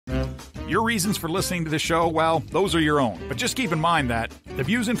Your reasons for listening to the show, well, those are your own. But just keep in mind that the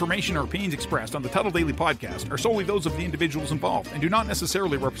views, information, or opinions expressed on the Tuttle Daily Podcast are solely those of the individuals involved and do not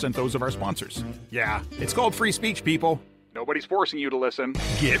necessarily represent those of our sponsors. Yeah, it's called free speech, people. Nobody's forcing you to listen.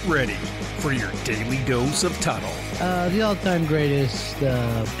 Get ready for your daily dose of Tuttle. The all-time greatest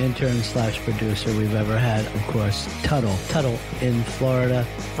intern/producer we've ever had, of course, Tuttle. Tuttle in Florida.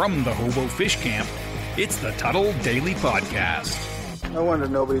 From the Hobo Fish Camp, it's the Tuttle Daily Podcast. No wonder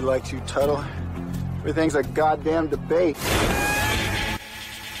nobody likes you, Tuttle. Everything's a goddamn debate.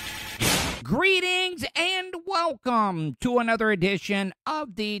 Greetings and welcome to another edition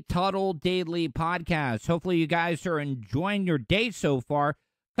of the Tuttle Daily Podcast. Hopefully you guys are enjoying your day so far. A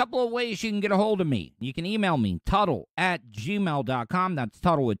couple of ways you can get a hold of me. You can email me, tuttle@gmail.com. That's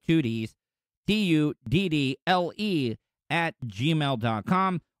Tuttle with two D's, Tuddle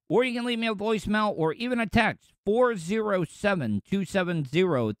 @gmail.com. Or you can leave me a voicemail or even a text,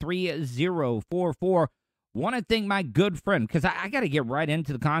 407-270-3044. Want to thank my good friend, because I got to get right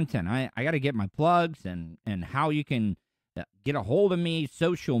into the content. I got to get my plugs and how you can get a hold of me,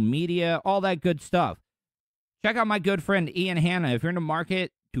 social media, all that good stuff. Check out my good friend Ian Hanna. If you're in the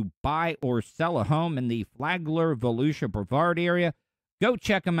market to buy or sell a home in the Flagler, Volusia, Brevard area, go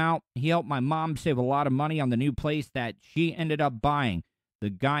check him out. He helped my mom save a lot of money on the new place that she ended up buying. The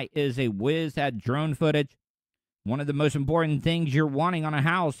guy is a whiz at drone footage. One of the most important things you're wanting on a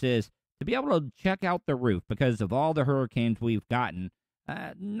house is to be able to check out the roof because of all the hurricanes we've gotten.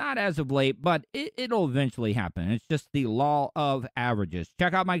 Not as of late, but it'll eventually happen. It's just the law of averages.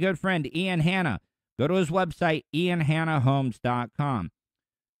 Check out my good friend Ian Hanna. Go to his website, ianhannahomes.com.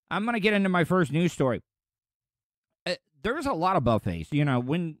 I'm going to get into my first news story. There's a lot of buffets. You know,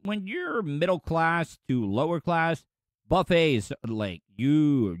 when you're middle class to lower class, buffets, like,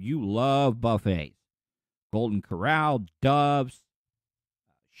 you love buffets. Golden Corral, Dove's,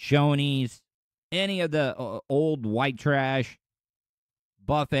 Shoney's, any of the old white trash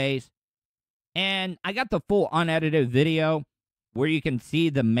buffets. And I got the full unedited video where you can see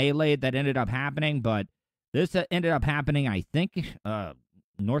the melee that ended up happening, but this ended up happening, I think,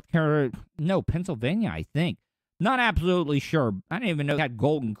 Pennsylvania, I think. Not absolutely sure. I didn't even know they had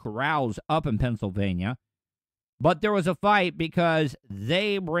Golden Corrals up in Pennsylvania. But there was a fight because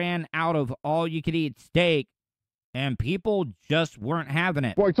they ran out of all-you-could-eat steak, and people just weren't having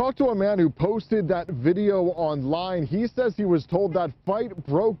it. Well, I talked to a man who posted that video online. He says he was told that fight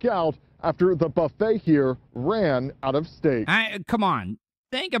broke out after the buffet here ran out of steak. Come on.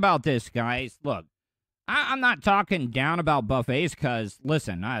 Think about this, guys. Look, I'm not talking down about buffets because,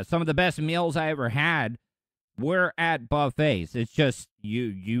 listen, some of the best meals I ever had were at buffets. It's just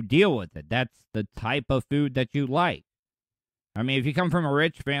you deal with it. That's the type of food that you like. I mean, if you come from a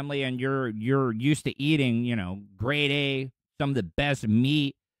rich family and you're used to eating, grade A, some of the best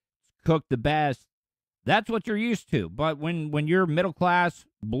meat, cooked the best, that's what you're used to. But when you're middle class,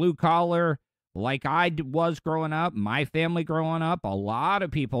 blue collar, like I was growing up, my family growing up, a lot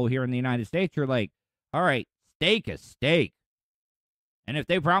of people here in the United States, you're like, all right, steak is steak. And if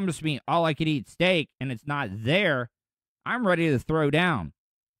they promise me all I could eat steak and it's not there, I'm ready to throw down.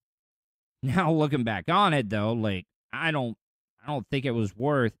 Now, looking back on it, though, like, I don't think it was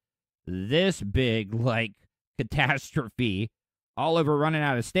worth this big, like, catastrophe all over running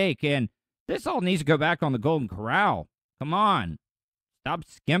out of steak. And this all needs to go back on the Golden Corral. Come on. Stop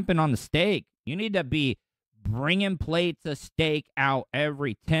skimping on the steak. You need to be bringing plates of steak out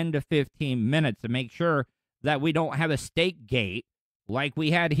every 10 to 15 minutes to make sure that we don't have a steak gate like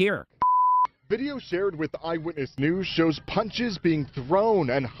we had here. Video shared with Eyewitness News shows punches being thrown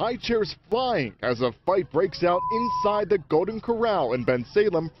and high chairs flying as a fight breaks out inside the Golden Corral in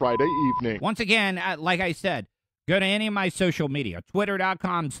Bensalem Friday evening. Once again, like I said, go to any of my social media,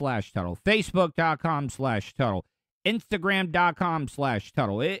 twitter.com/Tuttle, facebook.com/Tuttle,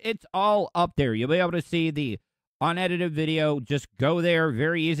 instagram.com/Tuttle. It's all up there. You'll be able to see the unedited video. Just go there.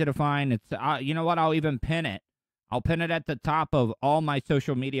 Very easy to find. It's you know what? I'll even pin it. I'll pin it at the top of all my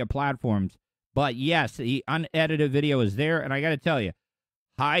social media platforms. But yes, the unedited video is there. And I got to tell you,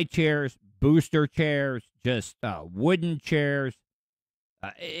 high chairs, booster chairs, just wooden chairs,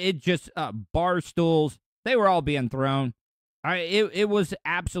 bar stools, they were all being thrown. It was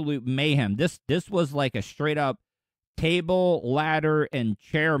absolute mayhem. This was like a straight up table, ladder, and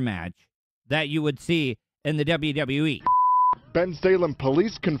chair match that you would see in the WWE. Bensalem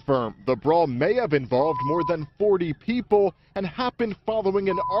police confirm the brawl may have involved more than 40 people and happened following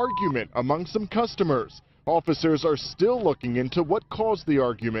an argument among some customers. Officers are still looking into what caused the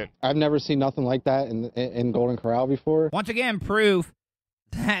argument. I've never seen nothing like that in Golden Corral before. Once again, proof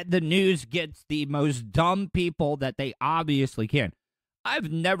that the news gets the most dumb people that they obviously can.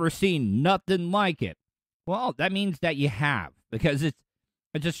 I've never seen nothing like it. Well, that means that you have, because it's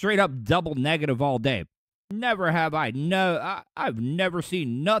a straight up double negative all day. Never have I. No, I've never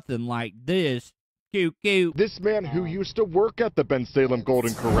seen nothing like this. Cute. This man who used to work at the Bensalem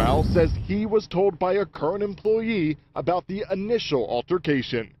Golden Corral says he was told by a current employee about the initial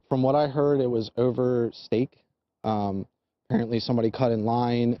altercation. From what I heard, it was over steak. Apparently somebody cut in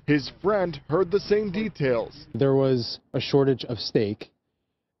line. His friend heard the same details. There was a shortage of steak,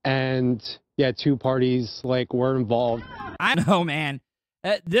 and yeah, two parties were involved. I know, man.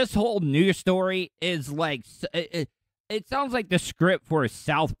 This whole news story is like, it sounds like the script for a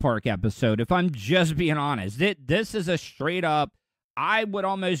South Park episode, if I'm just being honest. This is a straight up, I would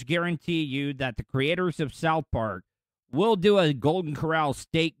almost guarantee you that the creators of South Park will do a Golden Corral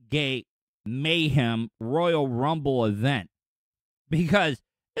Steak Gate Mayhem Royal Rumble event. Because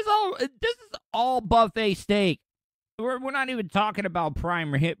this is all buffet steak. We're not even talking about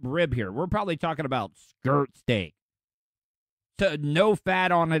prime rib here. We're probably talking about skirt steak. So no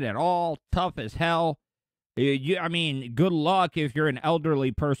fat on it at all. Tough as hell. I mean, good luck if you're an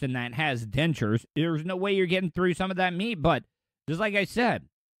elderly person that has dentures. There's no way you're getting through some of that meat. But just like I said,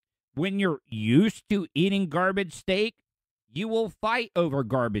 when you're used to eating garbage steak, you will fight over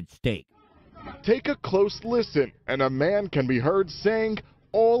garbage steak. Take a close listen, and a man can be heard saying,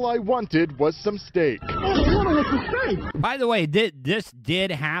 "All I wanted was some steak." By the way, this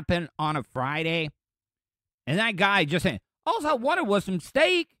did happen on a Friday, and that guy just saying, "All I wanted was some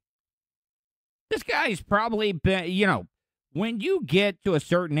steak." This guy's probably been, when you get to a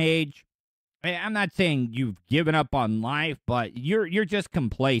certain age, I'm not saying you've given up on life, but you're just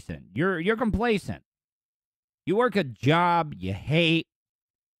complacent. You're complacent. You work a job you hate.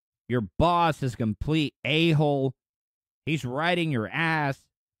 Your boss is a complete a-hole. He's riding your ass.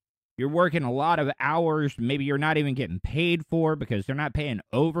 You're working a lot of hours. Maybe you're not even getting paid for because they're not paying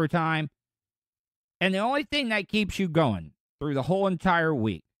overtime. And the only thing that keeps you going through the whole entire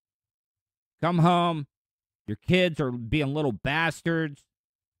week, come home, your kids are being little bastards,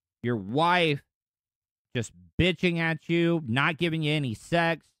 your wife just bitching at you, not giving you any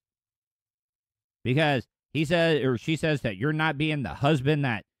sex, because he says or she says that you're not being the husband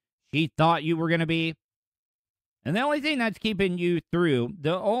that she thought you were going to be. And the only thing that's keeping you through,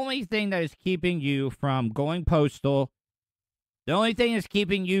 the only thing that is keeping you from going postal, the only thing that's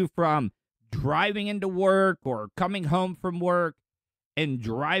keeping you from driving into work or coming home from work and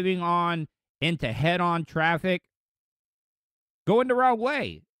driving on into head-on traffic, going the wrong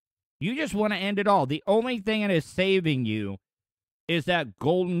way. You just want to end it all. The only thing that is saving you is that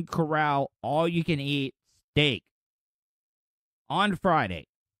Golden Corral all-you-can-eat steak on Friday.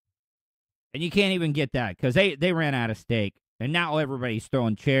 And you can't even get that because they ran out of steak. And now everybody's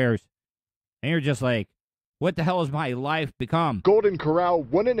throwing chairs. And you're just like, what the hell has my life become? Golden Corral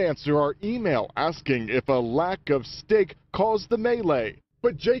wouldn't answer our email asking if a lack of steak caused the melee.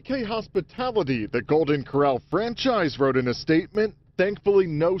 But JK Hospitality, the Golden Corral franchise, wrote in a statement, "Thankfully,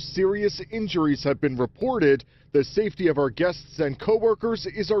 no serious injuries have been reported. The safety of our guests and coworkers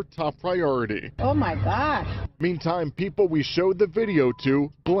is our top priority." Oh my gosh. Meantime, people we showed the video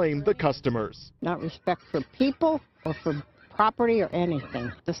to blame the customers. Not respect for people or for property or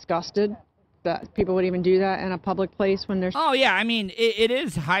anything. Disgusted that people would even do that in a public place when there's... Oh, yeah. I mean, it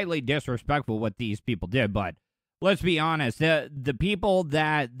is highly disrespectful what these people did, but let's be honest. The people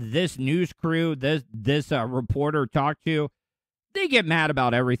that this news crew, this reporter talked to, they get mad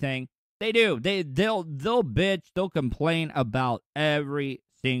about everything. They do. They'll bitch. They'll complain about every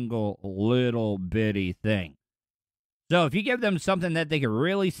single little bitty thing. So if you give them something that they can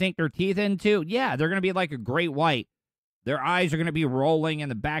really sink their teeth into, yeah, they're going to be like a great white. Their eyes are going to be rolling in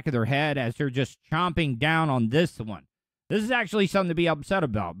the back of their head as they're just chomping down on this one. This is actually something to be upset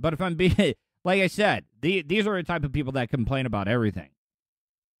about. But if I'm being, like I said, these are the type of people that complain about everything.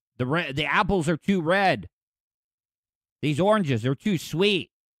 The apples are too red. These oranges are too sweet.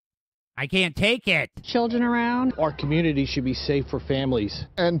 I can't take it. Children around. Our community should be safe for families.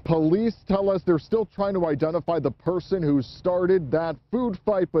 And police tell us they're still trying to identify the person who started that food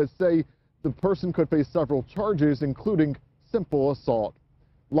fight, but say the person could face several charges, including simple assault.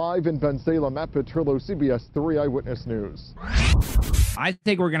 Live in Bensalem at Petrillo, CBS 3 Eyewitness News. I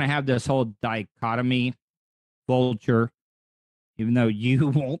think we're going to have this whole dichotomy, Vulture, even though you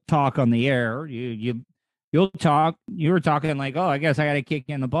won't talk on the air. You'll talk. You were talking like, oh, I guess I got to kick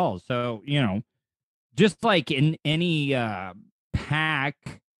in the balls. So, just like in any pack,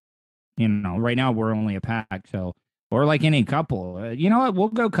 right now we're only a pack. So, or like any couple, you know what? We'll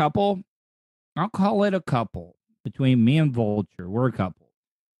go couple. I'll call it a couple between me and Vulture. We're a couple.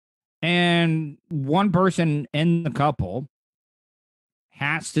 And one person in the couple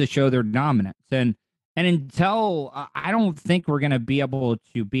has to show their dominance. And until I don't think we're going to be able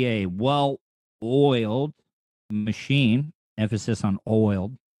to be a well-oiled machine, emphasis on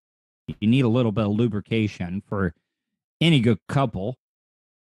oiled. You need a little bit of lubrication for any good couple.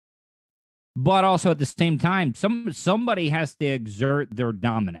 But also at the same time, somebody has to exert their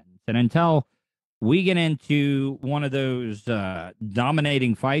dominance. And until we get into one of those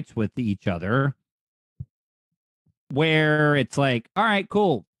dominating fights with each other, where it's like, all right,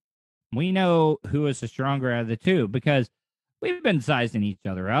 cool. We know who is the stronger out of the two because we've been sizing each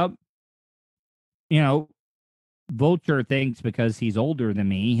other up. You know, Vulture thinks because he's older than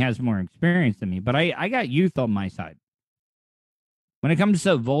me, he has more experience than me, but I got youth on my side. When it comes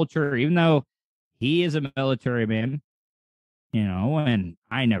to Vulture, even though he is a military man, you know, and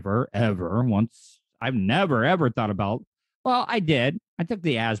I never, ever I've never, ever thought about, well, I did. I took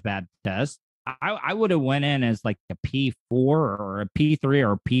the ASVAB test. I would have went in as like a P4 or a P3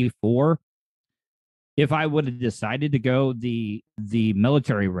 or a P4 if I would have decided to go the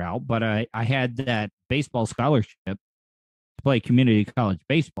military route, but I had that baseball scholarship to play community college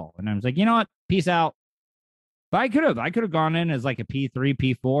baseball. And I was like, you know what? Peace out. But I could have gone in as like a P3,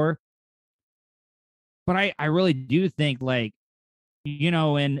 P4. But I really do think, like, you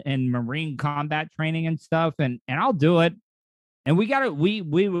know, in Marine combat training and stuff, and I'll do it. And we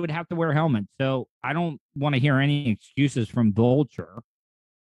would have to wear helmets. So I don't want to hear any excuses from Vulture.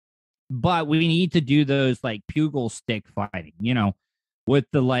 But we need to do those like pugil stick fighting, you know, with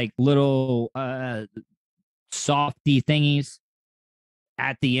the like little softy thingies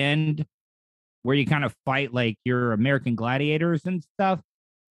at the end where you kind of fight like your American gladiators and stuff.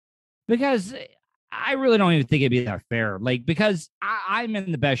 Because I really don't even think it'd be that fair. Like, because I'm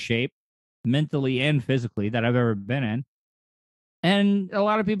in the best shape mentally and physically that I've ever been in. And a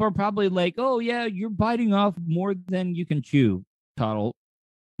lot of people are probably like, oh, yeah, you're biting off more than you can chew, Tuttle.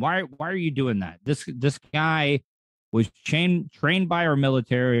 Why are you doing that? This guy was trained by our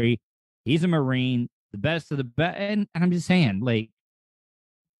military. He's a Marine, the best of the best. And I'm just saying, like,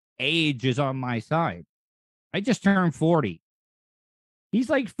 age is on my side. I just turned 40.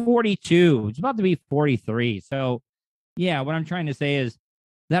 He's like 42. He's about to be 43. So, yeah, what I'm trying to say is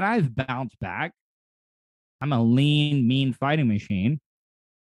that I've bounced back. I'm a lean, mean fighting machine.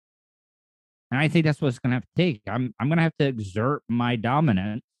 And I think that's what it's going to have to take. I'm going to have to exert my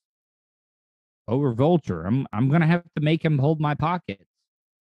dominance over Vulture. I'm going to have to make him hold my pockets.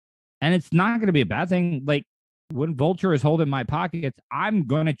 And it's not going to be a bad thing. Like, when Vulture is holding my pockets, I'm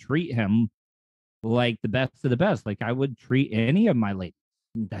going to treat him like the best of the best. Like I would treat any of my ladies.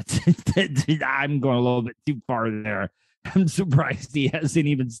 I'm going a little bit too far there. I'm surprised he hasn't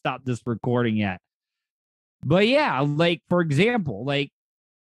even stopped this recording yet. But yeah, like, for example, like,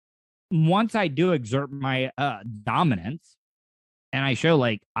 once I do exert my dominance and I show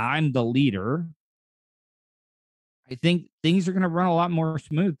like I'm the leader, I think things are going to run a lot more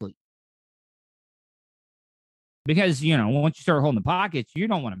smoothly. Because, you know, once you start holding the pockets, you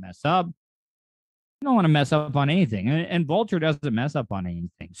don't want to mess up. You don't want to mess up on anything. And Vulture doesn't mess up on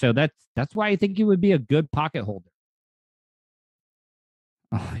anything. So that's why I think he would be a good pocket holder.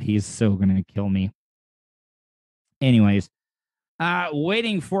 Oh, he's so going to kill me. Anyways,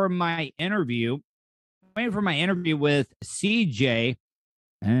 waiting for my interview with CJ.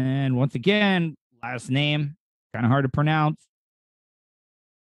 And once again, last name, kind of hard to pronounce.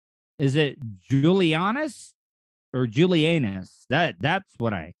 Is it Julianus or Julianus? That's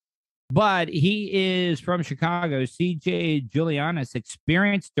what but he is from Chicago. CJ Julianus,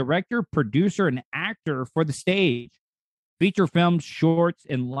 experienced director, producer, and actor for the stage, feature films, shorts,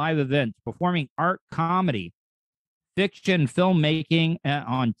 and live events, performing art, comedy, fiction, filmmaking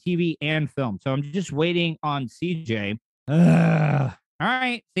on TV and film. So I'm just waiting on CJ. All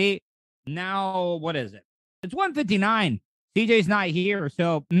right. See, now what is it? It's 1:59. CJ's not here.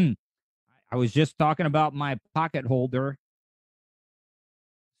 So I was just talking about my pocket holder.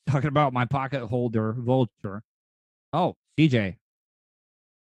 Vulture. Oh, CJ. I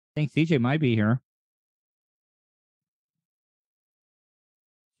think CJ might be here.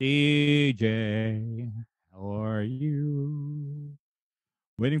 CJ, how are you?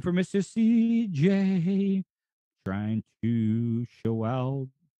 Waiting for Mr. CJ. Trying to show out.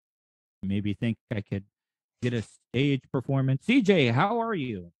 Maybe think I could get a stage performance. CJ, how are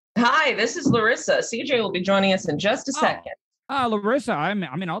you? Hi, this is Lorissa. CJ will be joining us in just a second. Lorissa,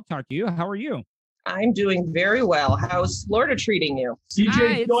 I'll talk to you. How are you? I'm doing very well. How's Florida treating you?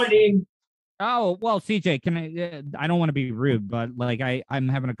 CJ joining. Oh, well, CJ, I don't want to be rude, but like I'm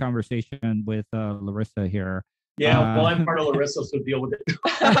having a conversation with Lorissa here. Yeah, well, I'm part of Larissa, so deal with it.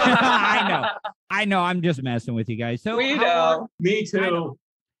 I know. I'm just messing with you guys. So We know. Me too.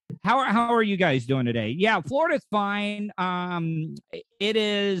 How are you guys doing today? Yeah, Florida's fine. It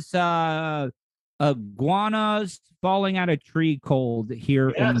is iguanas falling out of tree cold here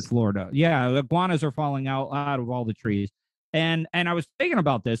in Florida. Yeah, iguanas are falling out of all the trees. And I was thinking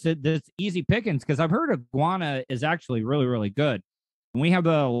about this. It's easy pickings because I've heard iguana is actually really, really good. And we have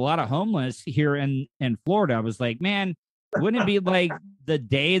a lot of homeless here in Florida. I was like, man, wouldn't it be like the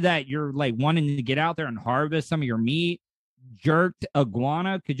day that you're like wanting to get out there and harvest some of your meat? Jerked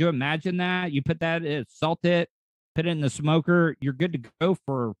iguana. Could you imagine that? You put that, salt it, put it in the smoker. You're good to go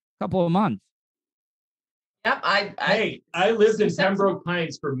for a couple of months. Yep. I lived in Pembroke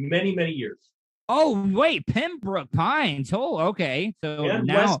Pines for many, many years. Oh, wait, Pembroke Pines. Oh, okay. So and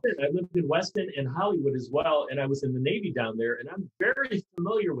now Weston. I lived in Weston and Hollywood as well, and I was in the Navy down there, and I'm very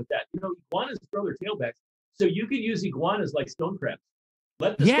familiar with that. You know, iguanas throw their tailbacks, so you could use iguanas like stone crabs.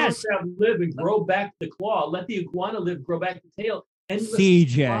 Let the stone crab live and grow back the claw. Let the iguana live, grow back the tail.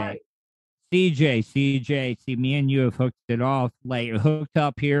 CJ, see, me and you have hooked it off, like hooked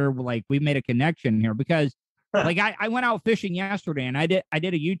up here. Like we made a connection here because like I went out fishing yesterday and I did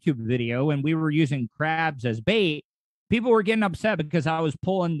a YouTube video and we were using crabs as bait. People were getting upset because I was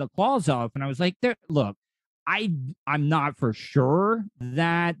pulling the claws off and I was like, look, I'm not for sure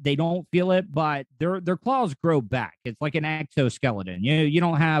that they don't feel it, but their claws grow back. It's like an exoskeleton. You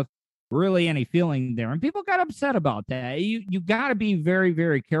don't have really any feeling there. And people got upset about that. You got to be very,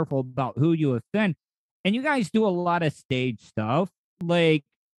 very careful about who you offend. And you guys do a lot of stage stuff. Like,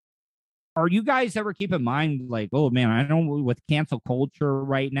 are you guys ever keep in mind, like, oh man, I know with cancel culture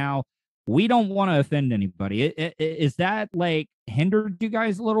right now, we don't want to offend anybody. Is that like hindered you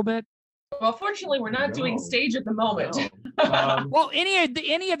guys a little bit? Well, fortunately, we're not doing stage at the moment. Well,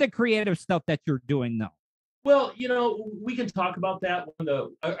 any of the creative stuff that you're doing, though. Well, you know, we can talk about that when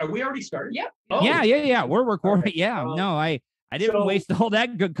are we already started? Yep. Oh. Yeah. We're recording. Right. Yeah. No, I didn't waste all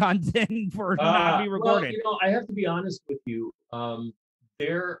that good content for not be recorded. Well, you know, I have to be honest with you.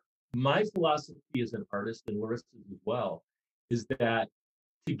 My philosophy as an artist, and Larissa's as well, is that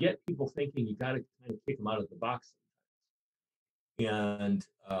to get people thinking, you got to kind of kick them out of the box. And,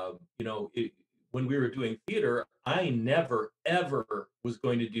 you know, when we were doing theater, I never, ever was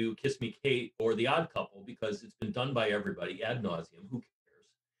going to do Kiss Me Kate or The Odd Couple because it's been done by everybody ad nauseum. Who cares?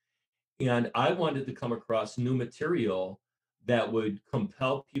 And I wanted to come across new material that would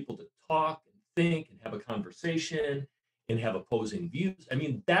compel people to talk and think and have a conversation and have opposing views. I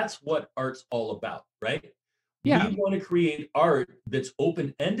mean, that's what art's all about, right? Yeah. We want to create art that's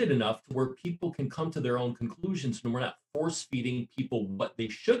open-ended enough to where people can come to their own conclusions, and we're not force-feeding people what they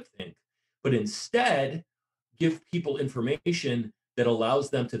should think, but instead give people information that allows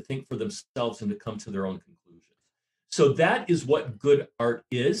them to think for themselves and to come to their own conclusions. So that is what good art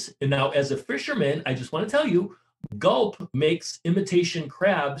is. And now, as a fisherman, I just want to tell you, Gulp makes imitation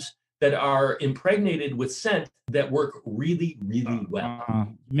crabs that are impregnated with scent that work really, really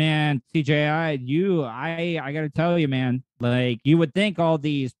well. Man, CJ, I got to tell you, man, like you would think all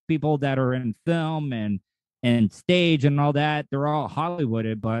these people that are in film and stage and all that, they're all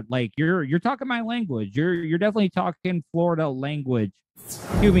Hollywooded, but like you're talking my language. You're definitely talking Florida language.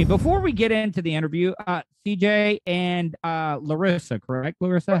 Excuse me. Before we get into the interview, CJ and Lorissa, correct?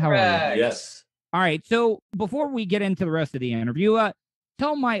 Lorissa, how are you? Yes. All right. So before we get into the rest of the interview,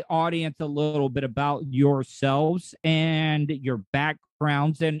 tell my audience a little bit about yourselves and your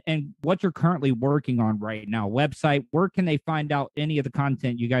backgrounds and what you're currently working on right now. Website, where can they find out any of the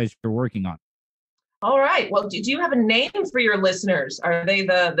content you guys are working on? All right. Well, do you have a name for your listeners? Are they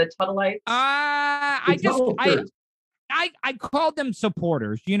the Tuddle'S? I call them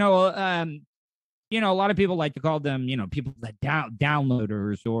supporters. You know, a lot of people like to call them, people that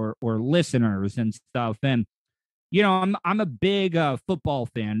downloaders or listeners and stuff. And I'm a big football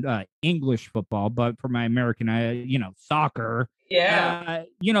fan, English football, but for my American, soccer. Yeah.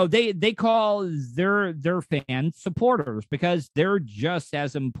 They call their fans supporters because they're just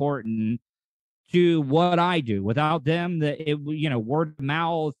as important to what I do. Without them, word of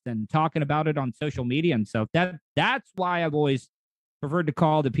mouth and talking about it on social media and stuff. That's why I've always preferred to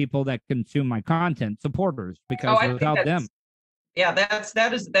call the people that consume my content supporters, because without them. Yeah,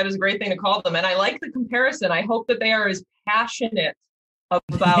 that is a great thing to call them. And I like the comparison. I hope that they are as passionate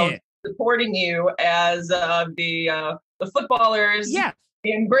about supporting you as the footballers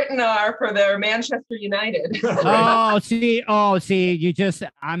in Britain are for their Manchester United. I'm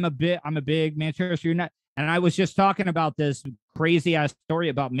a big Manchester United. And I was just talking about this crazy ass story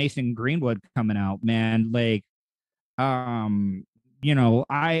about Mason Greenwood coming out, man. Like,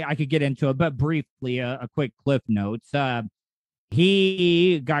 I could get into it, but briefly, a quick cliff notes.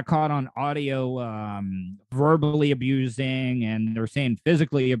 He got caught on audio verbally abusing, and they're saying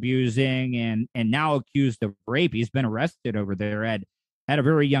physically abusing, and now accused of rape. He's been arrested over there at a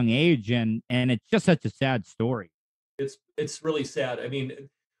very young age, and it's just such a sad story. It's really sad. I mean,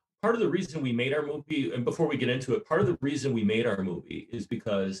 part of the reason we made our movie, and before we get into it, part of the reason we made our movie is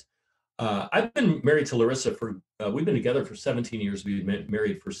because I've been married to Lorissa we've been together for 17 years. We've been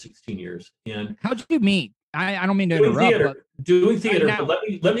married for 16 years. And how'd you meet? I don't mean to doing interrupt. Doing theater. But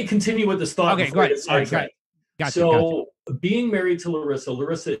let me continue with this thought. Okay, go ahead. All right, gotcha. So being married to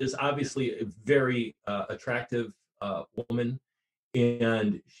Lorissa is obviously a very attractive woman,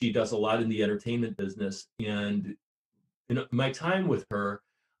 and she does a lot in the entertainment business. And in my time with her,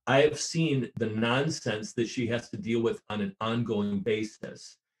 I have seen the nonsense that she has to deal with on an ongoing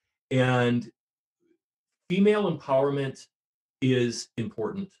basis. And female empowerment is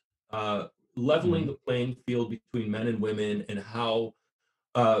important. Leveling the playing field between men and women, and how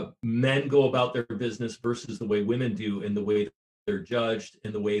men go about their business versus the way women do, and the way they're judged,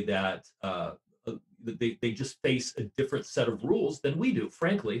 and the way that they just face a different set of rules than we do,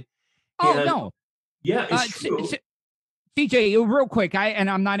 frankly. No. Yeah, it's true. CJ, real quick,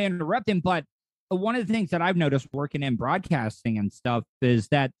 I'm not interrupting, but one of the things that I've noticed working in broadcasting and stuff is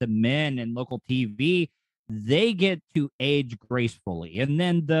that the men in local TV, they get to age gracefully. And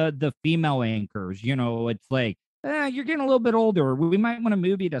then the female anchors, it's like, you're getting a little bit older. We might want to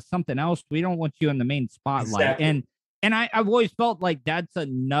move you to something else. We don't want you in the main spotlight. Exactly. And I've always felt like that's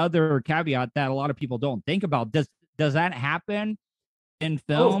another caveat that a lot of people don't think about. Does that happen in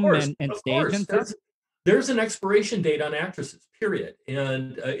film and stage and stuff? There's an expiration date on actresses, period.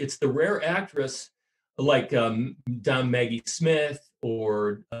 And it's the rare actress like Dom Maggie Smith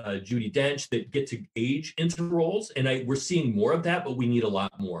or Judi Dench that get to age into roles. And we're seeing more of that, but we need a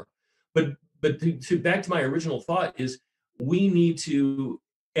lot more. But to back to my original thought is, we need to,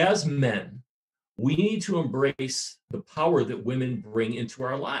 as men, we need to embrace the power that women bring into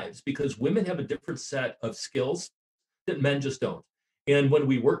our lives, because women have a different set of skills that men just don't. And when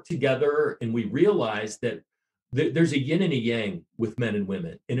we work together and we realize that there's a yin and a yang with men and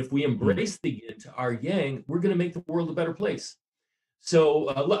women, and if we embrace the yin to our yang, we're going to make the world a better place. So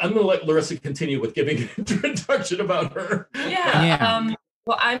I'm going to let Lorissa continue with giving an introduction about her. Yeah.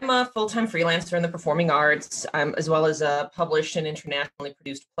 Well, I'm a full-time freelancer in the performing arts, as well as a published and internationally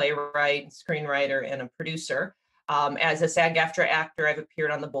produced playwright, screenwriter, and a producer. As a SAG-AFTRA actor, I've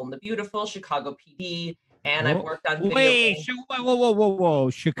appeared on The Bold and the Beautiful, Chicago PD, and I've worked on video.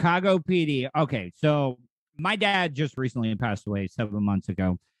 Whoa. Chicago PD. Okay, so my dad just recently passed away 7 months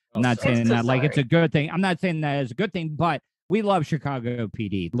ago. I'm not saying that like it's a good thing. I'm not saying that it's a good thing, but we love Chicago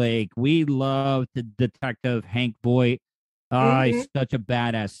PD. Like, we love the detective Hank Voight. He's such a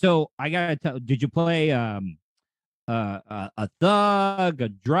badass. So I gotta tell, did you play a thug, a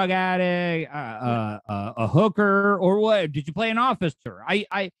drug addict, a hooker, or what? Did you play an officer?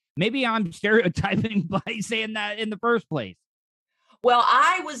 Maybe I'm stereotyping by saying that in the first place. Well,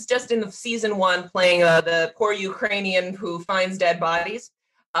 I was just in the season 1 playing the poor Ukrainian who finds dead bodies.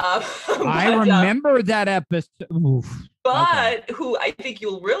 I remember that episode. Oof. But who I think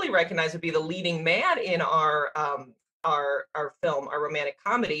you'll really recognize would be the leading man in our film, our romantic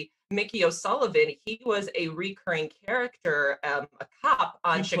comedy, Mickey O'Sullivan. He was a recurring character, a cop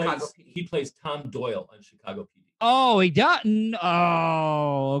on Chicago PD. He plays Tom Doyle on Chicago PD. Oh, he doesn't.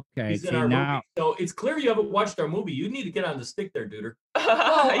 Oh, okay. He's in our movie. So it's clear you haven't watched our movie. You need to get on the stick there, duder.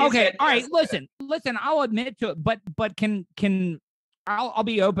 Oh, okay. All right. Listen. I'll admit to it, but I'll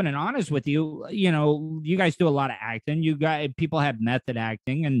be open and honest with you. You guys do a lot of acting. People have method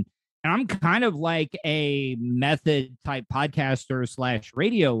acting, and I'm kind of like a method type podcaster /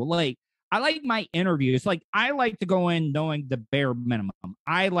 radio. Like, I like my interviews. Like, I like to go in knowing the bare minimum.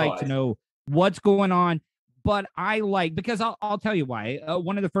 I like to know what's going on. But because I'll tell you why.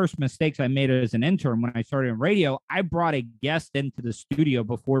 One of the first mistakes I made as an intern when I started in radio, I brought a guest into the studio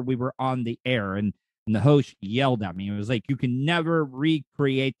before we were on the air, and the host yelled at me. It was like, you can never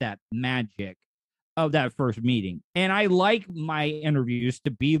recreate that magic of that first meeting. And I like my interviews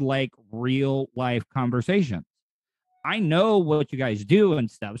to be like real life conversations. I know what you guys do and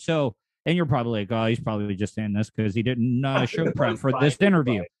stuff. So, and you're probably like, oh, he's probably just saying this because he didn't show prep for this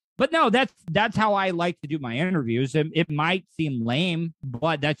interview. But no, that's how I like to do my interviews. It might seem lame,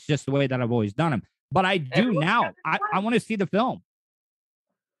 but that's just the way that I've always done them. But I do now. I want to see the film.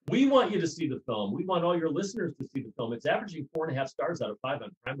 We want you to see the film. We want all your listeners to see the film. It's averaging 4.5 stars out of 5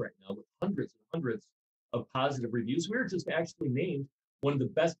 on Prime right now, with hundreds and hundreds of positive reviews. We were just actually named one of the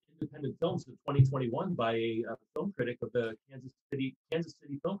best independent films of 2021 by a film critic of the Kansas City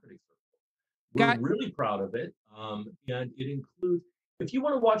Film Critics Circle. We're really proud of it, and it includes. If you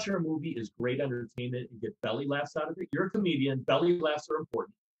want to watch our movie is great entertainment and get belly laughs out of it, you're a comedian. Belly laughs are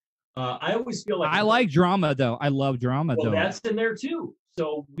important. I always feel like I like drama though. I love drama though. That's in there too.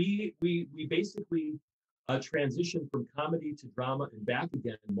 So we basically transition from comedy to drama and back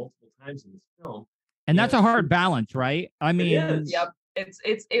again multiple times in this film. And that's a hard balance, right? I mean, yep.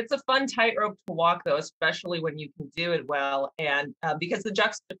 It's a fun tightrope to walk though, especially when you can do it well. And because the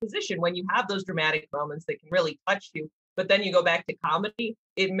juxtaposition, when you have those dramatic moments that can really touch you, but then you go back to comedy,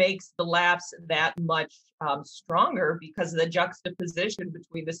 it makes the laughs that much stronger because of the juxtaposition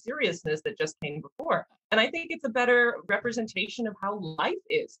between the seriousness that just came before. And I think it's a better representation of how life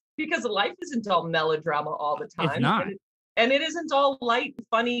is, because life isn't all melodrama all the time. It's not. And it isn't all light,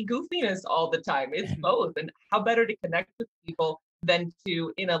 funny goofiness all the time. It's both. And how better to connect with people than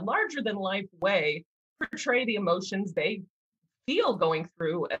to, in a larger than life way, portray the emotions they feel going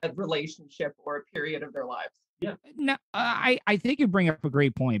through a relationship or a period of their lives. Yeah. No, I think you bring up a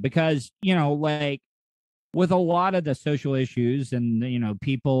great point because, like with a lot of the social issues and,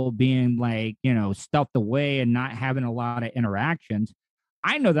 people being like, stuffed away and not having a lot of interactions,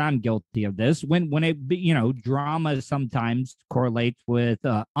 I know that I'm guilty of this when it, drama sometimes correlates with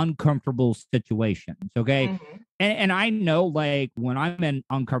uncomfortable situations. Okay. Mm-hmm. And I know like when I'm in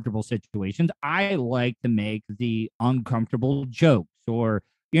uncomfortable situations, I like to make the uncomfortable jokes or,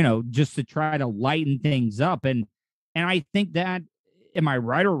 just to try to lighten things up. And I think that, am I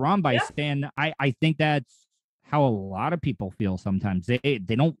right or wrong by saying I think that's how a lot of people feel sometimes. They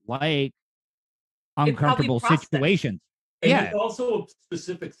don't like uncomfortable situations. And it's also a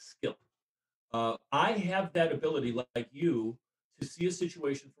specific skill. I have that ability, like you, to see a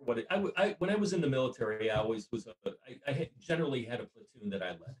situation for what it. When I was in the military, I always was. I generally had a platoon that I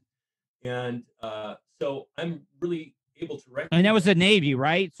led, and so I'm really able to recognize. And that was the Navy,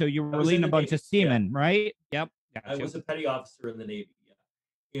 right? So you were leading a bunch of seamen, right? Yep. Gotcha. I was a petty officer in the Navy,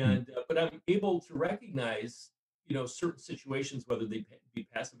 and but I'm able to recognize, certain situations, whether they be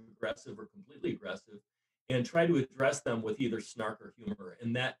passive aggressive or completely aggressive, and try to address them with either snark or humor,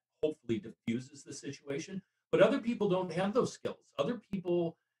 and that hopefully diffuses the situation. But other people don't have those skills. Other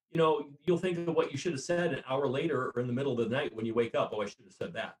people, you'll think of what you should have said an hour later or in the middle of the night when you wake up. Oh, I should have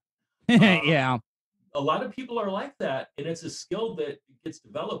said that. Yeah. A lot of people are like that, and it's a skill that gets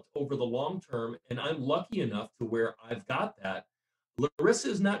developed over the long term, and I'm lucky enough to where I've got that. Larissa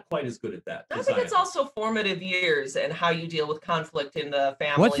is not quite as good at that. I think it's also formative years and how you deal with conflict in the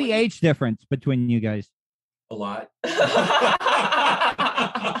family. What's the age difference between you guys? A lot.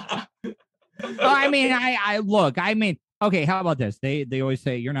 Okay, how about this? They always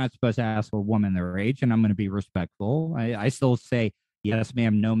say you're not supposed to ask a woman their age, and I'm going to be respectful. I still say yes,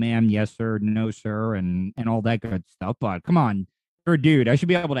 ma'am, no, ma'am, yes, sir, no, sir, and all that good stuff. But come on, you're a dude. I should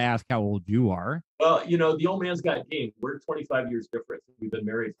be able to ask how old you are. Well, the old man's got game. We're 25 years different. We've been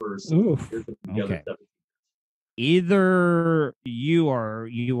married for 6 years together. Okay. Either you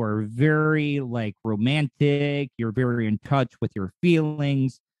are very like romantic, you're very in touch with your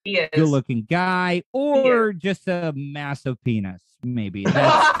feelings, good looking guy, or just a massive penis, maybe.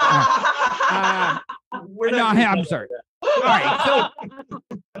 That's, I'm sorry. All right,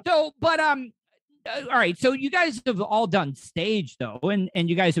 all right, so you guys have all done stage though, and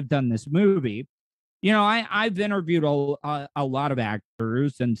you guys have done this movie. I've interviewed a lot of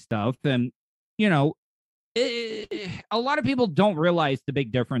actors and stuff, and a lot of people don't realize the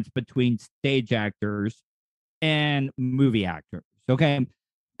big difference between stage actors and movie actors. Okay.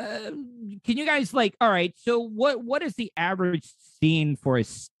 Can you guys all right, so what is the average scene for a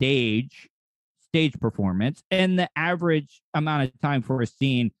stage performance and the average amount of time for a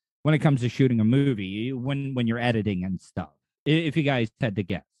scene when it comes to shooting a movie when you're editing and stuff, if you guys had to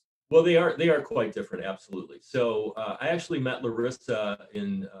guess? Well, they are quite different. Absolutely. So I actually met Larissa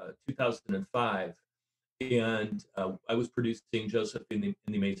in 2005. And I was producing Joseph in the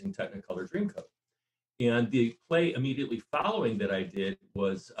Amazing Technicolor Dreamcoat. And the play immediately following that I did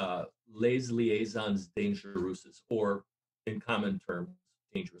was Les Liaisons Dangereuses, or in common terms,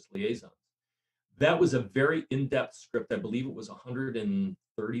 Dangerous Liaisons. That was a very in-depth script. I believe it was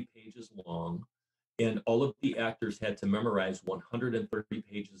 130 pages long. And all of the actors had to memorize 130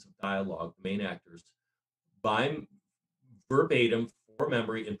 pages of dialogue, the main actors, by verbatim, for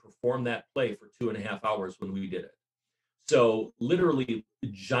memory, and perform that play for 2.5 hours when we did it. So literally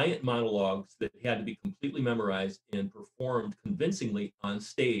giant monologues that had to be completely memorized and performed convincingly on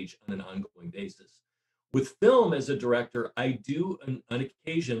stage on an ongoing basis. With film, as a director, I do on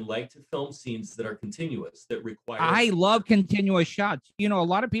occasion like to film scenes that are continuous, that require. I love continuous shots. You know, a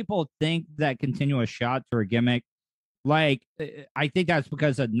lot of people think that continuous shots are a gimmick. Like, I think that's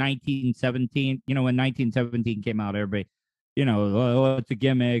because of 1917. You know, when 1917 came out, everybody, you know, oh, it's a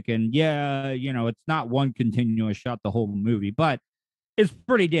gimmick. And yeah, you know, it's not one continuous shot the whole movie, but it's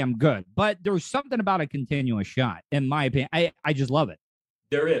pretty damn good. But there's something about a continuous shot, in my opinion. I just love it.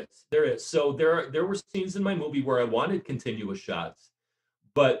 There is. So there were scenes in my movie where I wanted continuous shots,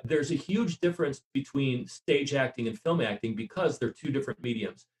 but there's a huge difference between stage acting and film acting because they're two different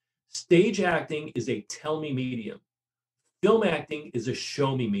mediums. Stage acting is a tell me medium. Film acting is a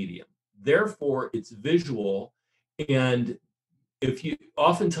show me medium. Therefore, it's visual. And if you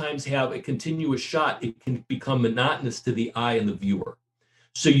oftentimes have a continuous shot, it can become monotonous to the eye and the viewer.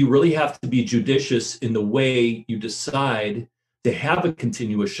 So you really have to be judicious in the way you decide to have a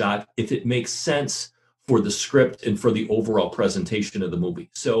continuous shot if it makes sense for the script and for the overall presentation of the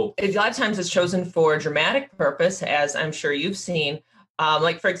movie. So a lot of times it's chosen for dramatic purpose, as I'm sure you've seen.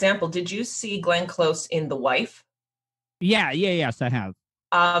 Like, for example, did you see Glenn Close in The Wife? Yes, I have.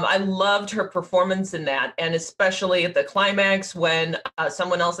 I loved her performance in that, and especially at the climax when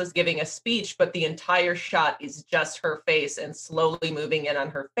someone else is giving a speech, but the entire shot is just her face and slowly moving in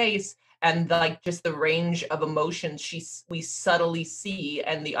on her face. And like just the range of emotions we subtly see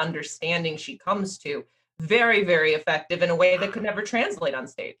and the understanding she comes to, very, very effective in a way that could never translate on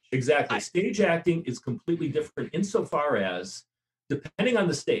stage. Exactly. Stage acting is completely different insofar as, depending on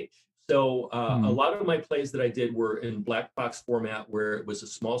the stage. So a lot of my plays that I did were in black box format, where it was a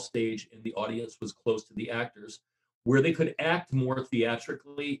small stage and the audience was close to the actors, where they could act more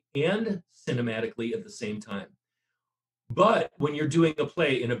theatrically and cinematically at the same time. But when you're doing a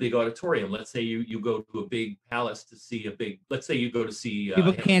play in a big auditorium, let's say you go to a big palace to see let's say you go to see.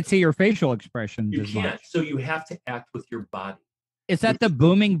 People can't see your facial expressions. You as can't. much. So you have to act with your body. Is that the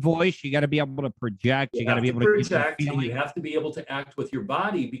booming voice? You got to be able to project. You got to be able to project. And you have to be able to act with your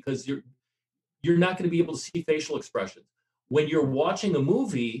body, because you're not going to be able to see facial expressions. When you're watching a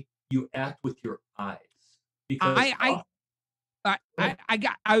movie, you act with your eyes. Because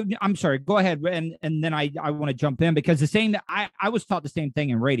I'm sorry. Go ahead, and then I want to jump in, because the same that I was taught the same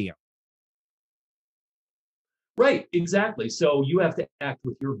thing in radio. Right, exactly. So you have to act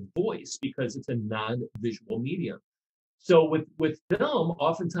with your voice because it's a non-visual medium. So with film,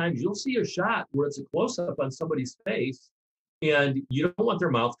 oftentimes you'll see a shot where it's a close-up on somebody's face, and you don't want their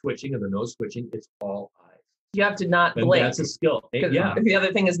mouth twitching or their nose twitching. It's all eyes. You have to not blink. That's a skill. Yeah. The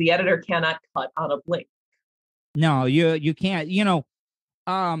other thing is the editor cannot cut on a blink. No, you can't. We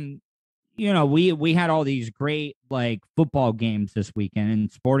had all these great like football games this weekend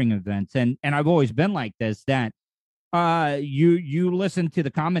and sporting events, and I've always been like this, that you listen to the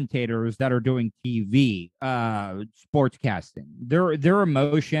commentators that are doing TV sportscasting. Their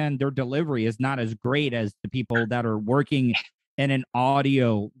emotion, their delivery is not as great as the people that are working in an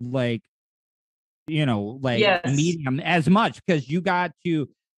audio medium as much, because you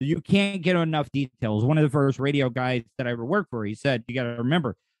can't get enough details. One of the first radio guys that I ever worked for, he said, you got to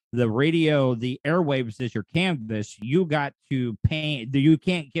remember, the radio, the airwaves is your canvas. You got to paint. You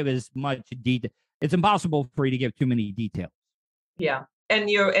can't give as much detail. It's impossible for you to give too many details. Yeah.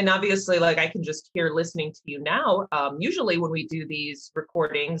 And obviously, like, I can just hear listening to you now. Usually when we do these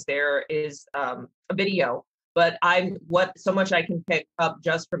recordings, there is a video, but so much I can pick up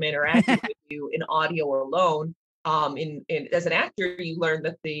just from interacting with you in audio alone. As an actor, you learn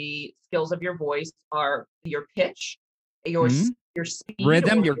that the skills of your voice are your pitch, your speed,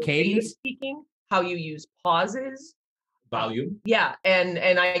 rhythm, your cadence, speaking, how you use pauses, volume. Yeah, and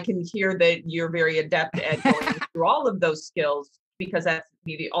I can hear that you're very adept at going through all of those skills, because that's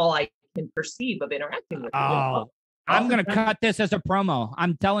all I can perceive of interacting with you. Oh, I'm gonna cut this as a promo.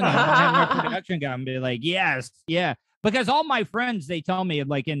 I'm telling you, I'm gonna have my production guy and be like, yes, yeah. Because all my friends, they tell me,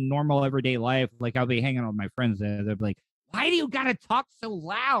 like, in normal everyday life, like, I'll be hanging out with my friends, they're like, why do you gotta talk so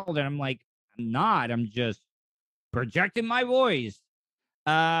loud? And I'm like, I'm not. I'm just projecting my voice.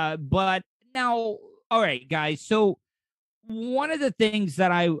 But now, all right, guys. So one of the things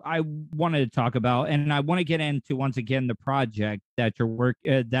that I wanted to talk about, and I want to get into once again the project that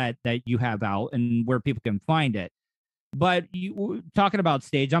that you have out and where people can find it. But you talking about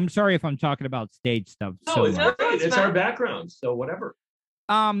stage. I'm sorry if I'm talking about stage stuff. No, it's our background, so whatever.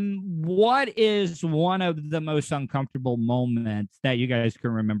 What is one of the most uncomfortable moments that you guys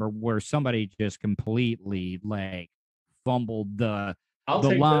can remember where somebody just completely like fumbled the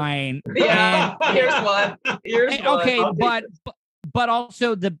line? Yeah, here's one. Okay, but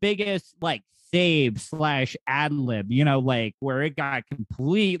also the biggest like save / ad lib, like where it got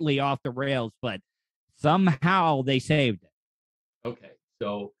completely off the rails, but Somehow they saved it. Okay.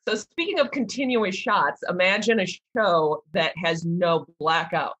 So speaking of continuous shots, imagine a show that has no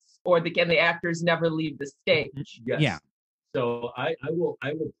blackouts, or the actors never leave the stage. Yes. Yeah. So I will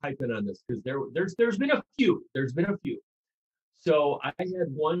pipe in on this because there's been a few. So I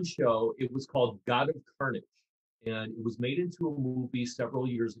had one show. It was called God of Carnage, and it was made into a movie several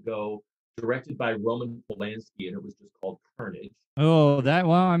years ago, directed by Roman Polanski, and it was just called Carnage. Oh,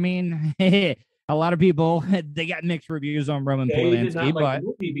 I mean, a lot of people, they got mixed reviews on Roman Polanski. They did not like the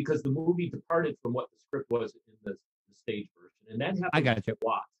movie because the movie departed from what the script was in the stage version, and that happens a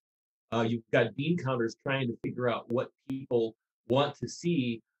lot. You've got bean counters trying to figure out what people want to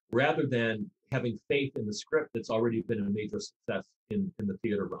see rather than having faith in the script that's already been a major success in the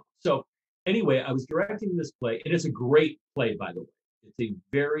theater realm. So anyway, I was directing this play, and it's a great play, by the way. It's a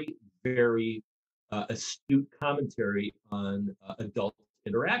very, very astute commentary on adult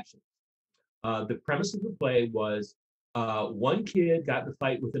interactions. The premise of the play was one kid got in a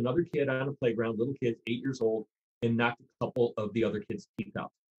fight with another kid on a playground, little kids, 8 years old, and knocked a couple of the other kids' teeth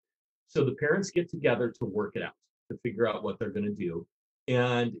out. So the parents get together to work it out, to figure out what they're going to do.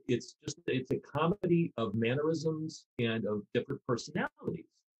 And it's a comedy of mannerisms and of different personalities.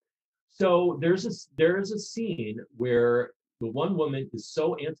 So there's a scene where the one woman is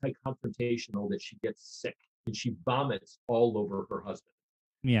so anti-confrontational that she gets sick and she vomits all over her husband.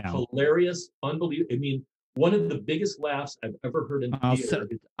 Yeah. Hilarious, unbelievable. I mean, one of the biggest laughs I've ever heard in theater.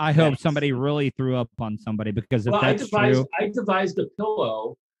 I hope somebody really threw up on somebody, because if that's true. I devised a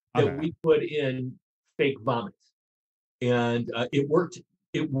pillow that we put in fake vomit, and it worked.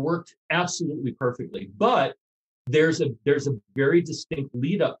 It worked absolutely perfectly. But there's a very distinct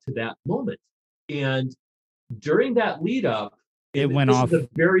lead up to that moment, and during that lead up, it went off. A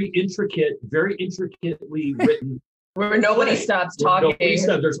very intricately written where nobody stops talking.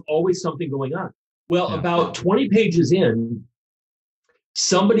 There's always something going on. Well, about 20 pages in,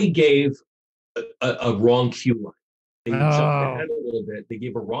 somebody gave a wrong cue line. They jumped ahead a little bit. They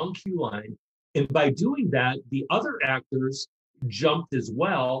gave a wrong cue line. And by doing that, the other actors jumped as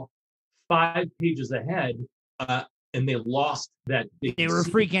well, 5 pages ahead, and they lost that big They were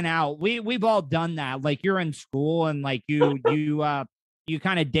freaking out. We've all done that. Like, you're in school and like you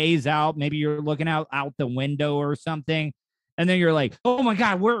kind of daze out. Maybe you're looking out the window or something. And then you're like, "Oh my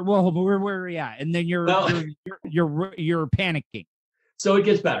God, where are we at?" And then you're panicking. So it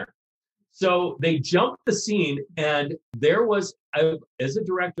gets better. So they jumped the scene, and there was, as a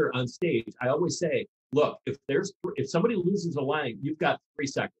director on stage, I always say, "Look, if somebody loses a line, you've got 3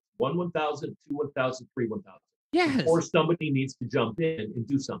 seconds: 1 1,000, 2 1,000, 3 1,000. Yes. Or somebody needs to jump in and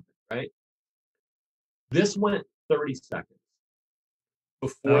do something, right?" This went 30 seconds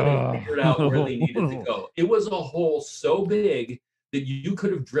before they figured out where they needed to go. It was a hole so big that you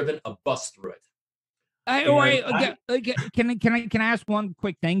could have driven a bus through it. Can I ask one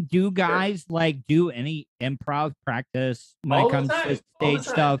quick thing? Do guys do any improv practice when it comes to stage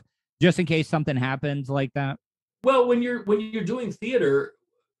stuff, just in case something happens like that? Well, when you're doing theater,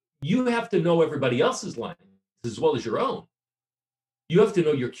 you have to know everybody else's lines as well as your own. You have to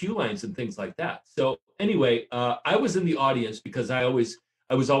know your cue lines and things like that. So anyway, I was in the audience because I was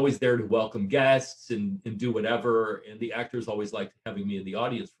always there to welcome guests and do whatever. And the actors always liked having me in the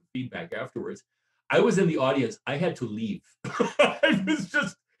audience for feedback afterwards. I was in the audience. I had to leave. It was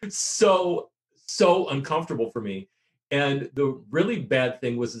just so uncomfortable for me. And the really bad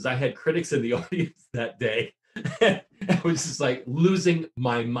thing was I had critics in the audience that day. I was just like losing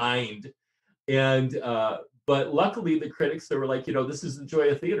my mind. And but luckily the critics, they were like, this is the joy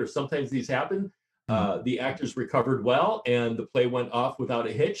of theater. Sometimes these happen. The actors recovered well, and the play went off without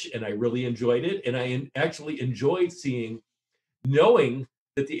a hitch, and I really enjoyed it. And I actually enjoyed knowing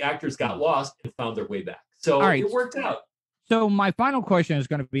that the actors got lost and found their way back. So it worked out. So my final question is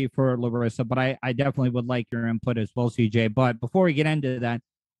going to be for Lorissa, but I definitely would like your input as well, CJ. But before we get into that,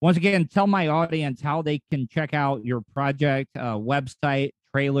 once again, tell my audience how they can check out your project, website,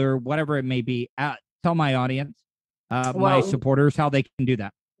 trailer, whatever it may be. Tell my audience, my supporters, how they can do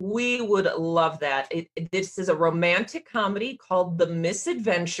that. We would love that. This is a romantic comedy called The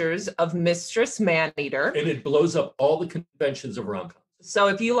Misadventures of Mistress Maneater. And it blows up all the conventions of rom-coms. So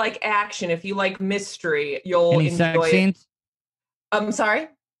if you like action, if you like mystery, you'll enjoy sex scenes? I'm sorry?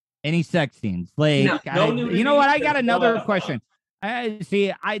 Any sex scenes? Like, no you know what? I got another question. This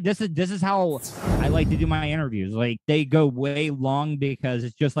is how I like to do my interviews. Like, they go way long because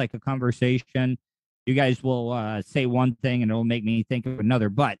it's just like a conversation. You guys will say one thing and it'll make me think of another.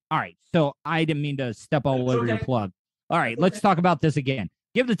 But all right, so I didn't mean to step all over your plug. All right, let's talk about this again.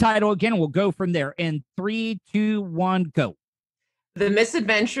 Give the title again, and we'll go from there. In 3, 2, 1, go. The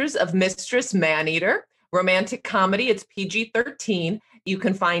Misadventures of Mistress Maneater. romantic comedy. It's PG-13. You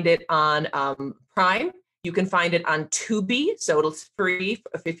can find it on Prime. You can find it on Tubi, so it's free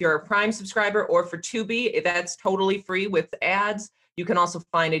if you're a Prime subscriber, or for Tubi, that's totally free with ads. You can also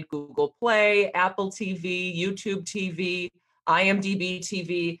find it Google Play, Apple TV, YouTube TV, IMDb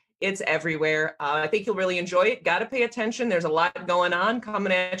TV. It's everywhere. I think you'll really enjoy it. Got to pay attention. There's a lot going on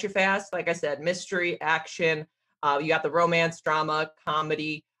coming at you fast. Like I said, mystery, action. You got the romance, drama,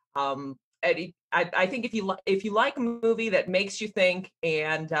 comedy. I think if you like a movie that makes you think,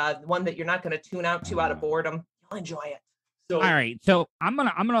 and one that you're not going to tune out to out of boredom, you'll enjoy it. So, all right, so I'm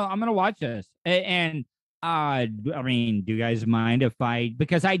gonna watch this, and I mean, do you guys mind if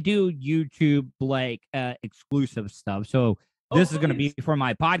because I do YouTube like exclusive stuff, so this is gonna be for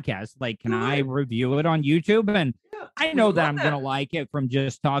my podcast. Like, can I review it on YouTube? And I know that I'm gonna like it from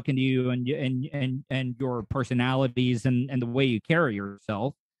just talking to you and your personalities and the way you carry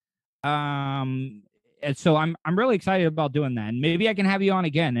yourself. And so I'm really excited about doing that, and maybe I can have you on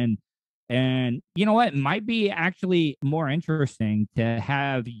again. And you know what, it might be actually more interesting to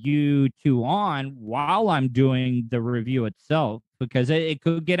have you two on while I'm doing the review itself, because it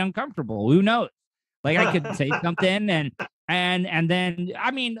could get uncomfortable. Who knows? Like, I could say something and then,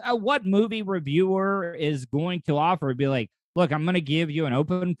 I mean, what movie reviewer is going to offer be like, look, I'm going to give you an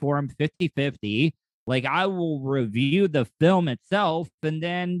open forum 50-50. Like, I will review the film itself, and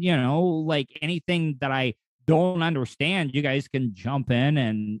then, you know, like anything that I don't understand, you guys can jump in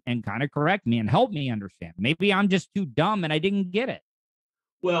and kind of correct me and help me understand. Maybe I'm just too dumb and I didn't get it.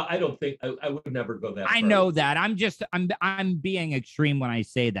 Well, I don't think I would never go that far. I know that. I'm being extreme when I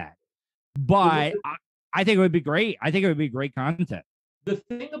say that. But I think it would be great. I think it would be great content. The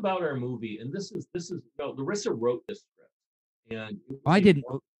thing about our movie, and this is Lorissa wrote this script, and I didn't.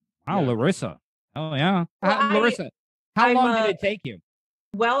 Wow, Lorissa. Oh yeah, Lorissa. How long did it take you?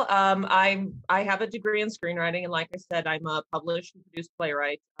 Well, I have a degree in screenwriting, and like I said, I'm a published and produced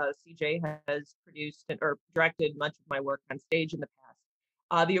playwright. CJ has produced or directed much of my work on stage in the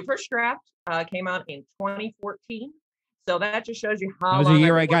past. The first draft came out in 2014, so that just shows you how. That was the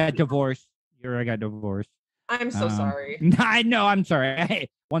year I got divorced. I'm so sorry. I know. I'm sorry.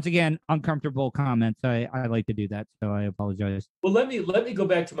 Once again, uncomfortable comments. I like to do that, so I apologize. Well, let me go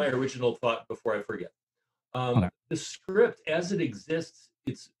back to my original thought before I forget. Okay. The script as it exists,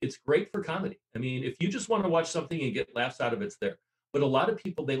 it's great for comedy. I mean, if you just want to watch something and get laughs out of it, it's there. But a lot of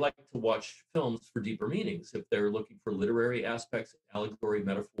people, they like to watch films for deeper meanings. If they're looking for literary aspects, allegory,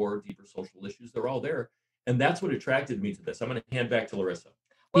 metaphor, deeper social issues, they're all there. And that's what attracted me to this. I'm going to hand back to Lorissa.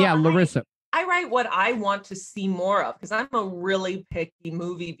 Well, yeah, Lorissa. I write what I want to see more of, because I'm a really picky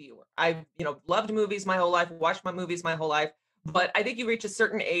movie viewer. I've, loved movies my whole life, watched my movies my whole life. But I think you reach a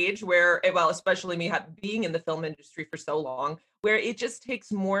certain age where, well, especially me being in the film industry for so long, where it just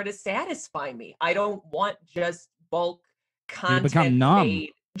takes more to satisfy me. I don't want just bulk content. You become numb.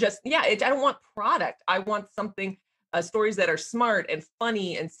 I don't want product. I want something, stories that are smart and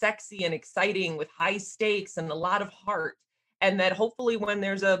funny and sexy and exciting with high stakes and a lot of heart. And that hopefully when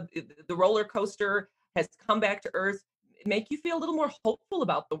there's the roller coaster has come back to earth, make you feel a little more hopeful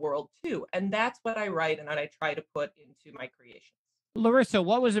about the world too. And that's what I write and what I try to put into my creations. Larissa,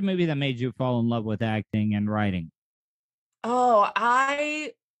 what was a movie that made you fall in love with acting and writing? Oh,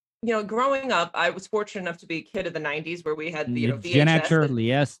 growing up, I was fortunate enough to be a kid of the 90s where we had the VHS. Gen Xer,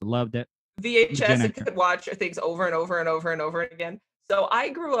 yes, loved it. VHS and could watch things over and over and over and over again. So I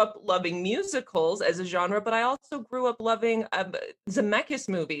grew up loving musicals as a genre, but I also grew up loving Zemeckis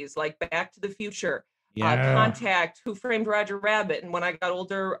movies like Back to the Future, Contact, Who Framed Roger Rabbit, and when I got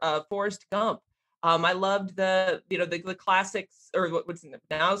older, Forrest Gump. I loved the classics, or what's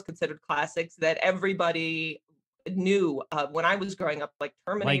now is considered classics, that everybody knew when I was growing up, like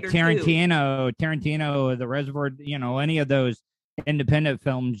Terminator, like Tarantino, The Reservoir, any of those independent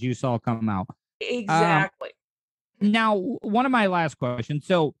films you saw come out. Exactly. Now, one of my last questions.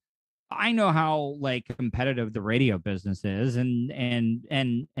 So I know how competitive the radio business is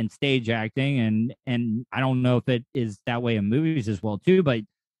and stage acting and I don't know if it is that way in movies as well too, but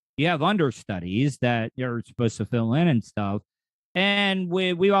you have understudies that you're supposed to fill in and stuff. And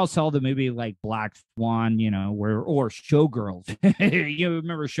we all saw the movie like Black Swan, or Showgirls. You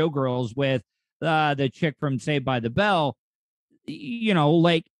remember Showgirls with the chick from Saved by the Bell.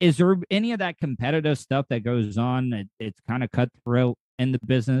 Is there any of that competitive stuff that goes on? It's kind of cutthroat in the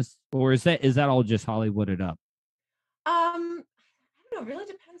business, or is that all just Hollywooded up? I don't know. It really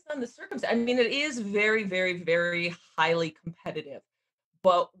depends on the circumstance. I mean, it is very, very, very highly competitive,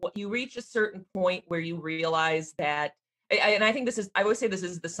 but what you reach a certain point where you realize that, and I think I always say this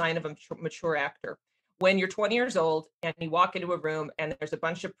is the sign of a mature actor, when you're 20 years old and you walk into a room and there's a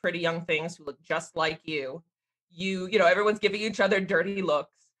bunch of pretty young things who look just like you know, everyone's giving each other dirty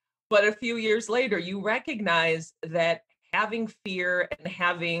looks. But a few years later, you recognize that having fear and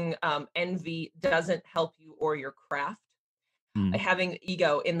having envy doesn't help you or your craft. Having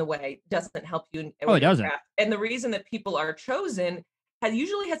ego in the way doesn't help you. It doesn't. Craft. And the reason that people are chosen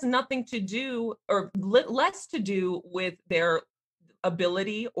usually has nothing to do or less to do with their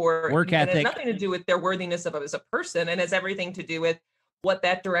ability or work ethic. It has nothing to do with their worthiness as a person, and has everything to do with what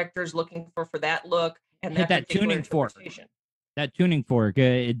that director is looking for that look and that tuning fork. That tuning fork,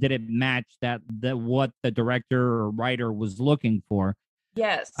 did it match that what the director or writer was looking for?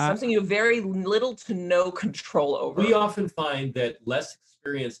 Yes, something you have very little to no control over. We often find that less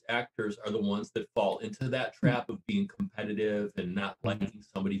experienced actors are the ones that fall into that trap of being competitive and not liking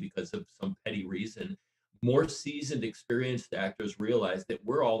somebody because of some petty reason. More seasoned, experienced actors realize that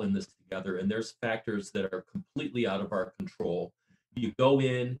we're all in this together, and there's factors that are completely out of our control. You go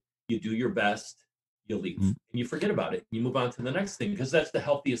in, you do your best, you leave, and you forget about it. You move on to the next thing because that's the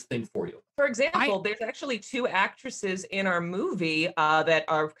healthiest thing for you. For example, there's actually 2 actresses in our movie that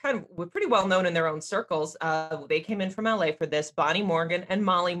are pretty well known in their own circles. They came in from LA for this, Bonnie Morgan and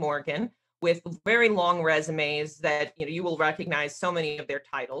Molly Morgan, with very long resumes that you will recognize so many of their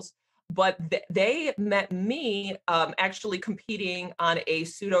titles. But they met me actually competing on a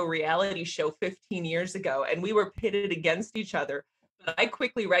pseudo reality show 15 years ago, and we were pitted against each other. But I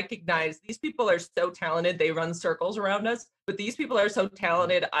quickly recognized these people are so talented. They run circles around us, but these people are so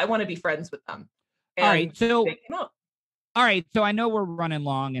talented. I want to be friends with them. And all right, so they came up. All right, so I know we're running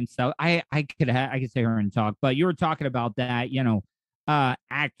long and stuff. I could sit here and talk, but you were talking about that,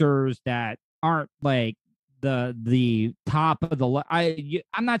 actors that aren't like the top of the.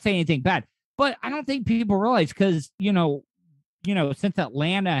 I'm not saying anything bad, but I don't think people realize because since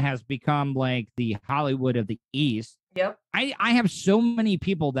Atlanta has become like the Hollywood of the East. Yep. I have so many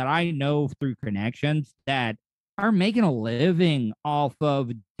people that I know through connections that are making a living off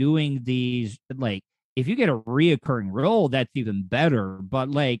of doing these. Like, if you get a reoccurring role, that's even better. But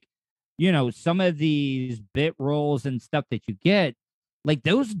some of these bit roles and stuff that you get, like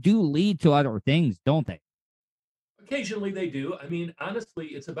those do lead to other things, don't they? Occasionally they do. I mean, honestly,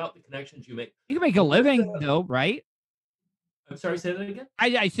 it's about the connections you make. You can make a living though, right? I'm sorry, say that again?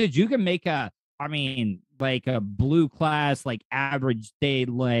 I said you can make a blue class, like average day,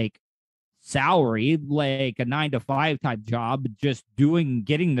 like salary, like a 9-to-5 type job, just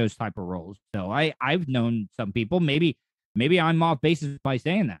getting those type of roles. So I've known some people, maybe I'm off basis by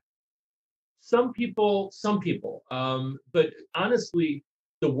saying that. Some people. But honestly,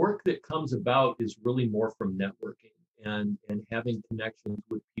 the work that comes about is really more from networking and having connections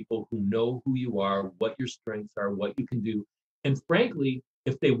with people who know who you are, what your strengths are, what you can do. And frankly,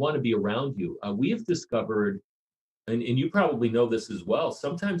 if they want to be around you, we have discovered, and you probably know this as well,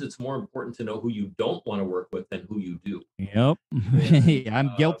 sometimes it's more important to know who you don't want to work with than who you do. Yep.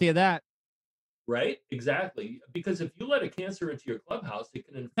 I'm guilty of that. Right? Exactly. Because if you let a cancer into your clubhouse, it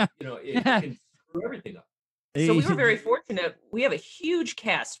can, it can screw everything up. So we were very fortunate. We have a huge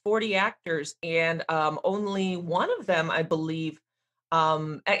cast, 40 actors, and only one of them, I believe,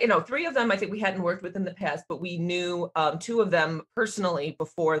 3 of them I think we hadn't worked with in the past, but we knew 2 of them personally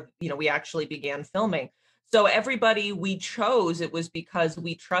before, we actually began filming. So everybody we chose, it was because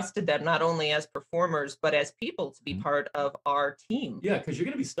we trusted them not only as performers, but as people to be part of our team. Yeah, because you're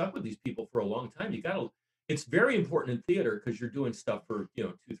going to be stuck with these people for a long time. It's very important in theater because you're doing stuff for,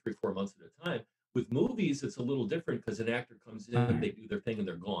 2, 3, 4 months at a time. With movies, it's a little different because an actor comes in, they do their thing, and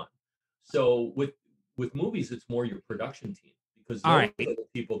they're gone. So with movies, it's more your production team because those are the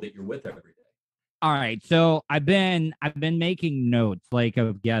people that you're with every day. All right, so I've been making notes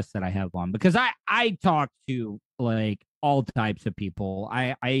of guests that I have on because I talk to all types of people.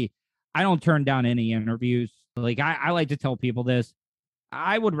 I don't turn down any interviews. I like to tell people this.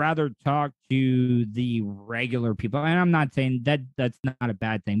 I would rather talk to the regular people, and I'm not saying that's not a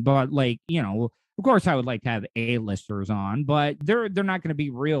bad thing, but of course I would like to have A-listers on, but they're not going to be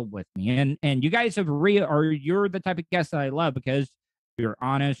real with me. And you guys you're the type of guest that I love because you're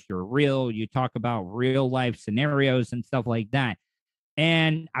honest, you're real, you talk about real life scenarios and stuff like that.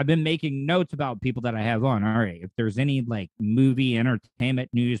 And I've been making notes about people that I have on. All right, if there's any movie, entertainment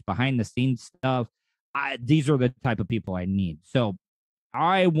news, behind the scenes stuff, these are the type of people I need. So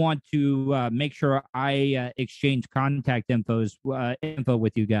I want to make sure I exchange contact info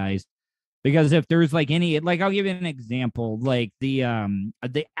with you guys, because if there's any, I'll give you an example, the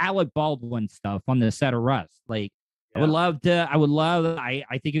Alec Baldwin stuff on the set of Rust. I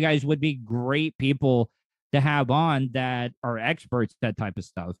think you guys would be great people to have on that are experts, that type of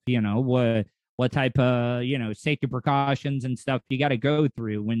stuff. What what type of, safety precautions and stuff you got to go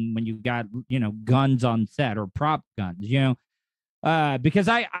through when you got, guns on set or prop guns, because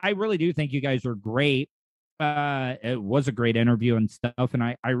I really do think you guys are great. It was a great interview and stuff, and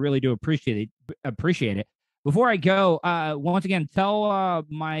I really do appreciate it. Before I go, once again, tell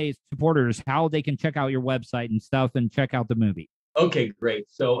my supporters how they can check out your website and stuff and check out the movie. Okay, great.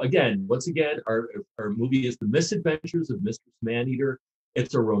 So once again, our movie is The Misadventures of Mistress Maneater.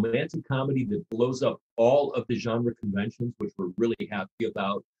 It's a romantic comedy that blows up all of the genre conventions, which we're really happy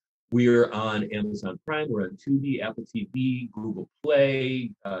about. We're on Amazon Prime, we're on Tubi, Apple TV, Google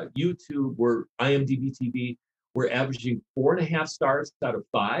Play, YouTube, we're IMDb TV. We're averaging 4.5 stars out of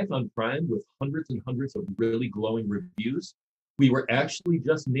 5 on Prime with hundreds and hundreds of really glowing reviews. We were actually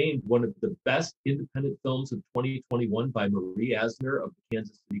just named one of the best independent films of 2021 by Marie Asner of the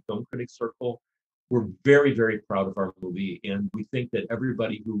Kansas City Film Critics Circle. We're very, very proud of our movie, and we think that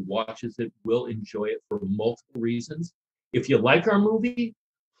everybody who watches it will enjoy it for multiple reasons. If you like our movie,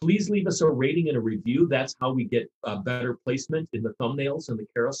 please leave us a rating and a review. That's how we get a better placement in the thumbnails and the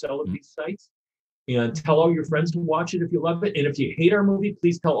carousel of these sites. And tell all your friends to watch it if you love it. And if you hate our movie,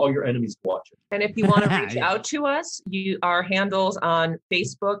 please tell all your enemies to watch it. And if you want to reach out to us, our handles on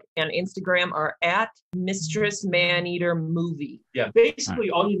Facebook and Instagram are at Mistress Maneater Movie. Yeah, basically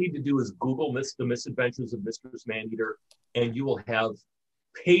all you need to do is Google The Misadventures of Mistress Maneater, and you will have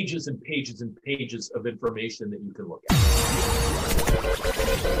pages and pages and pages of information that you can look at.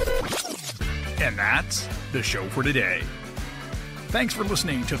 And that's the show for today. Thanks for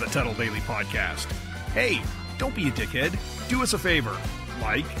listening to the Tuttle Daily Podcast. Hey, don't be a dickhead. Do us a favor.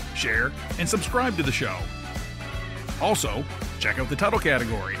 Like, share, and subscribe to the show. Also, check out the Tuttle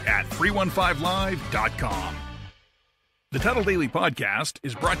category at 315live.com. The Tuttle Daily Podcast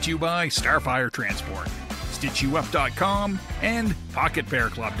is brought to you by Starfire Transport, StitchYouUp.com, and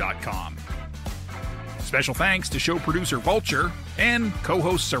PocketPairClub.com. Special thanks to show producer Vulture and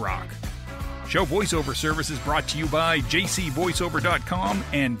co-host Sirach. Show voiceover service is brought to you by jcvoiceover.com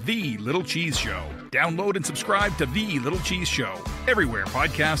and The Little Cheese Show. Download and subscribe to The Little Cheese Show everywhere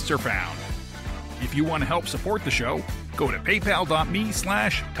podcasts are found. If you want to help support the show, go to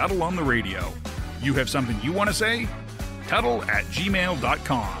paypal.me/TuddleOnTheRadio. You have something you want to say?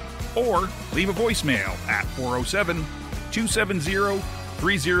 Tuttle@gmail.com or leave a voicemail at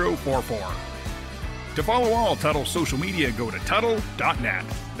 407-270-3044. To follow all Tuddle's social media, go to Tuttle.net.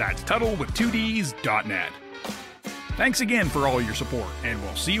 That's Tuttle with 2Ds.net. Thanks again for all your support, and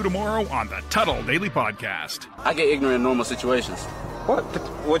we'll see you tomorrow on the Tuttle Daily Podcast. I get ignorant in normal situations.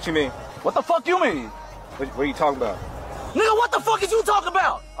 What you mean? What the fuck you mean? What are you talking about? Nigga, what the fuck is you talking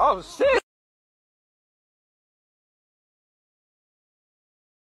about? Oh, shit.